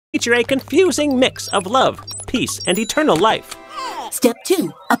feature a confusing mix of love, peace, and eternal life. Step 2.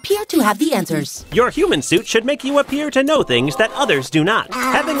 Appear to have the answers. Your human suit should make you appear to know things that others do not.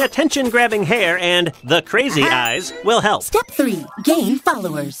 Having attention-grabbing hair and the crazy eyes will help. Step 3. Gain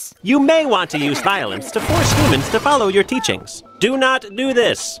followers. You may want to use violence to force humans to follow your teachings. Do not do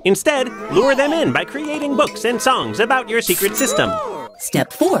this. Instead, lure them in by creating books and songs about your secret system.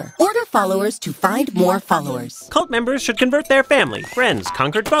 Step 4. Order followers to find more followers. Cult members should convert their family, friends,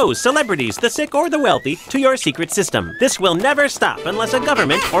 conquered foes, celebrities, the sick, or the wealthy to your secret system. This will never stop unless a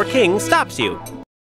government or king stops you.